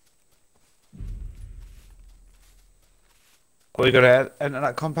 Are we gonna enter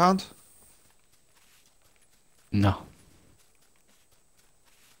that compound? No.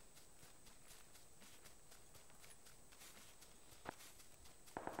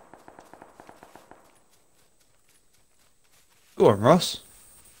 Go on, Ross.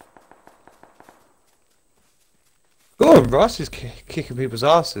 Go on, Ross. He's kicking people's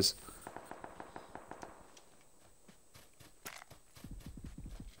asses.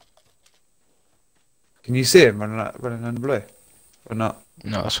 Can you see him running in the blue? Or not?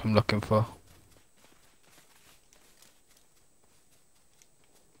 No, that's what I'm looking for.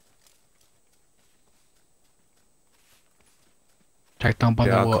 Check down by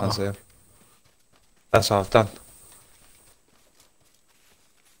Yeah, the I can't water. see him. That's what I've done.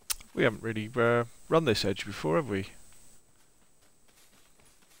 We haven't really run this edge before, have we?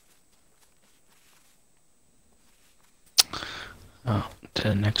 Oh, to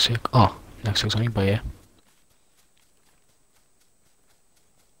the next circle. Oh, next circle's only by here.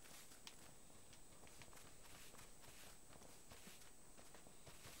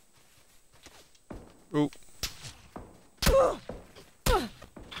 Oh,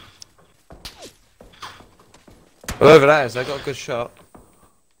 Whoever that is, they got a good shot.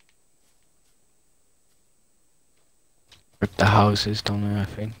 Rip the houses down there, I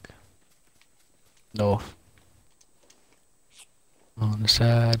think. North. On the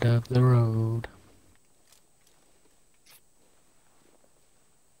side of the road.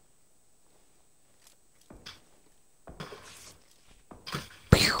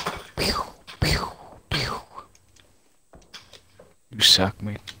 Pew, pew, pew, pew. You suck,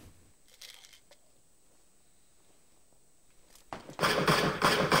 mate.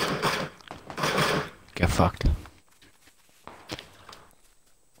 Get fucked.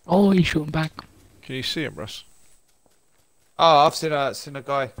 Oh, he's shooting back. can you see him, Russ? Oh, I've seen a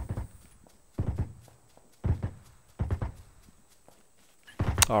guy.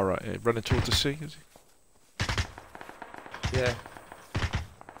 All right, yeah, running towards the sea, is he? Yeah.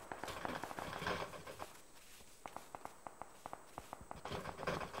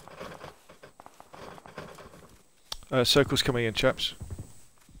 Circle's coming in, chaps.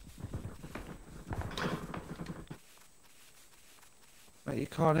 Mate, you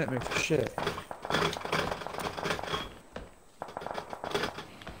can't hit me for shit.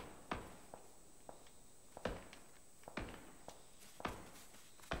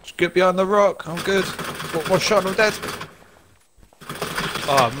 Just get behind the rock. I'm good. One shot and I'm dead.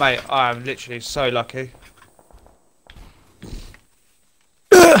 Oh, mate, I am literally so lucky.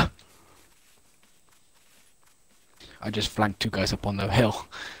 I just flanked 2 guys up on the hill.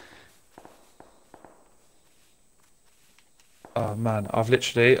 Oh man, I've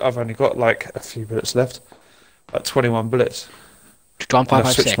only got like a few bullets left. Like 21 bullets. Drop And I've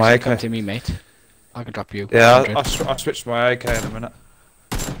 556. switched my Come AK. to me, mate. I can drop you. Yeah, 100. I switched my AK in a minute.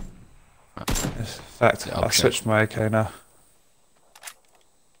 In fact, Yeah, I've okay. switched my AK now.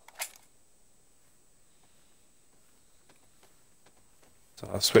 So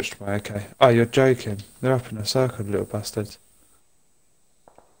I switched my AK. Oh, you're joking. They're up in a circle, little bastards.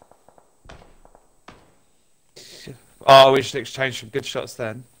 Oh, we should exchange some good shots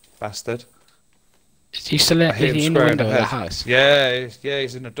then, bastard. Is he still in, I hit is him he in the square window of the head. house? Yeah,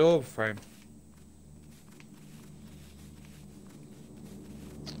 he's in the door frame.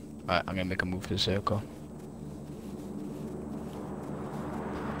 Alright, I'm gonna make a move to the circle.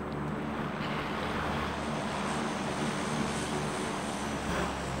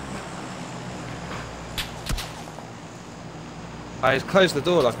 He's closed the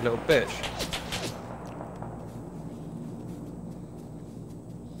door like a little bitch.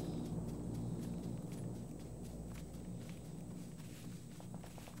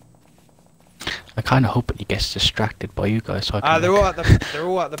 I kind of hope that he gets distracted by you guys so I can They're like-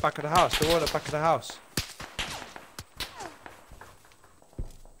 all at the back of the house. They're all at the back of the house.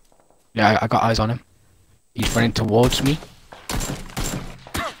 Yeah, I got eyes on him. He's running towards me.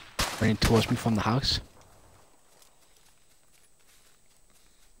 Running towards me from the house.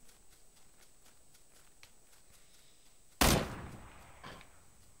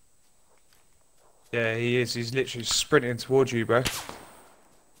 Yeah, he is. He's literally sprinting towards you, bro.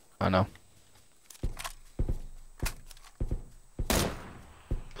 I know.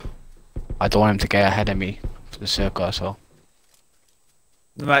 I don't want him to get ahead of me for the circle or so.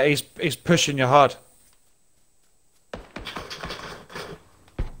 Mate, he's pushing you hard.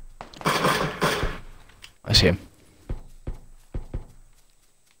 I see him.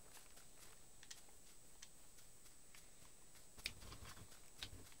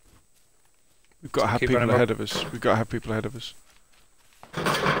 We've got to have Keep people running, ahead of us. We've got to have people ahead of us.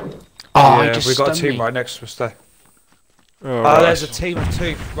 Oh, he yeah, just we got a stunned team me. right next to us there. Oh, Oh, there's a team of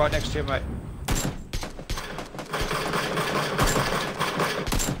 2 right next to you, mate.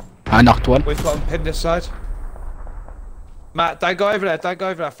 I knocked one. We've got him pinned this side. Matt, don't go over there. Don't go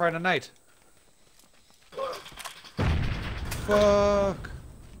over there. Throwing a nade. Fuck.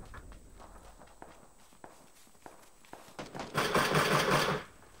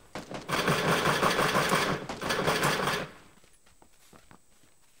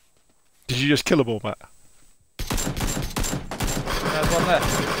 Did you just kill them all, Matt? There's one there.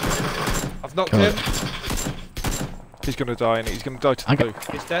 I've knocked Kill him. He's going to die, and he's going to die to I the got-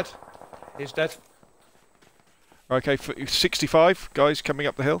 blue. He's dead. He's dead. Okay, 65 guys coming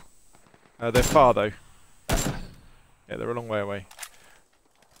up the hill. They're far though. Yeah, they're a long way away.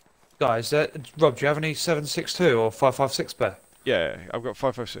 Guys, Rob, do you have any 7.62 or 5.56 spare? Yeah, I've got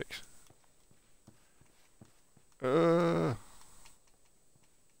 556. Okay,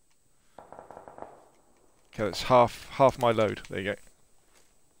 that's half my load. There you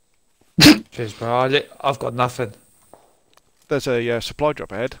go. Cheers, bro. I've got nothing. There's a supply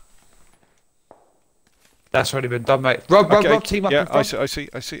drop ahead. That's already been done, mate. Rob, team up yeah, in front. I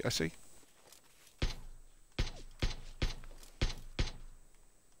see.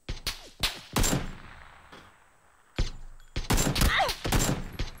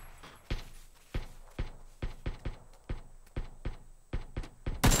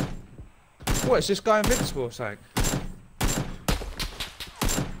 What, is this guy invincible or something?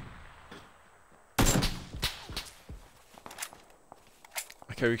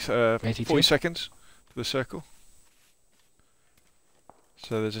 Okay, 82. 40 seconds to the circle.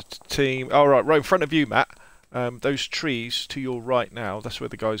 So there's a team. Oh, right in front of you, Matt. Those trees to your right now, that's where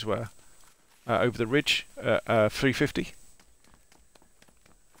the guys were. Over the ridge, 350.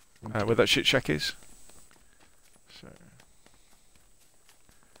 Where that shit shack is. So,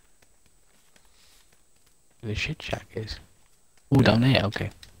 The shit shack is. Oh, down there, okay.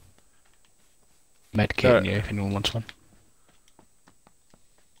 Medkit in here if anyone wants one.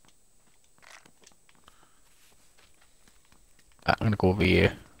 I'm gonna go over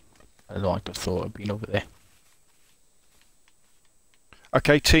here. I don't like to thought of being over there.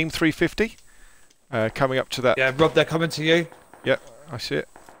 okay, team 350. Coming up to that. Yeah, Rob, they're coming to you. Yeah, I see it.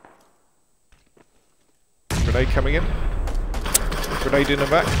 Grenade coming in. Grenade in the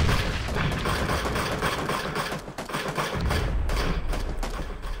back.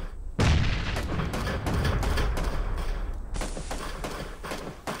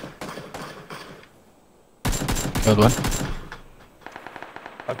 Killed one.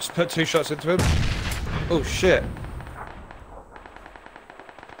 I've just put 2 shots into him. Oh, shit.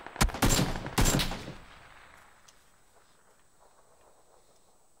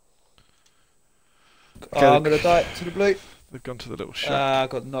 Okay, I'm gonna die to the blue. They've gone to the little shack. I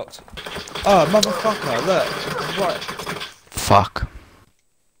got knocked. Oh, motherfucker, look. Fuck.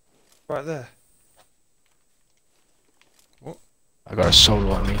 Right there. I got a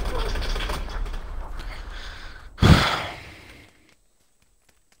solo on me.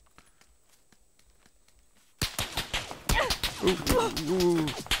 Ooh.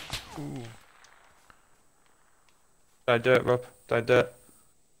 Don't do it, Rob. Don't do it.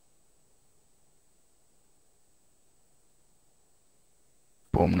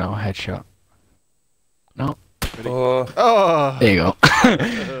 Boom, no headshot. No. Ready? Oh, Oh! There you go.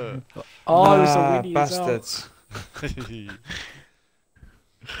 Oh, it was a nah, winnie as well. bastards.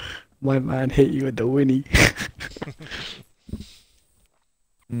 My man hit you with the winnie.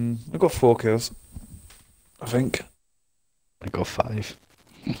 I got 4 kills. I think. I got 5.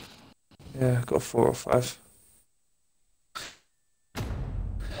 Yeah, I got 4 or 5.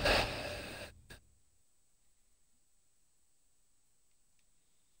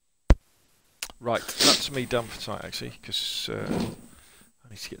 Right, that's me done for tonight, actually, because I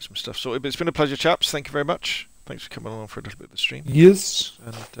need to get some stuff sorted. But it's been a pleasure, chaps. Thank you very much. Thanks for coming along for a little bit of the stream. Yes.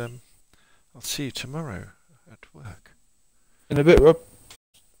 And I'll see you tomorrow at work. In a bit, Rob.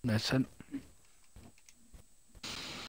 Listen.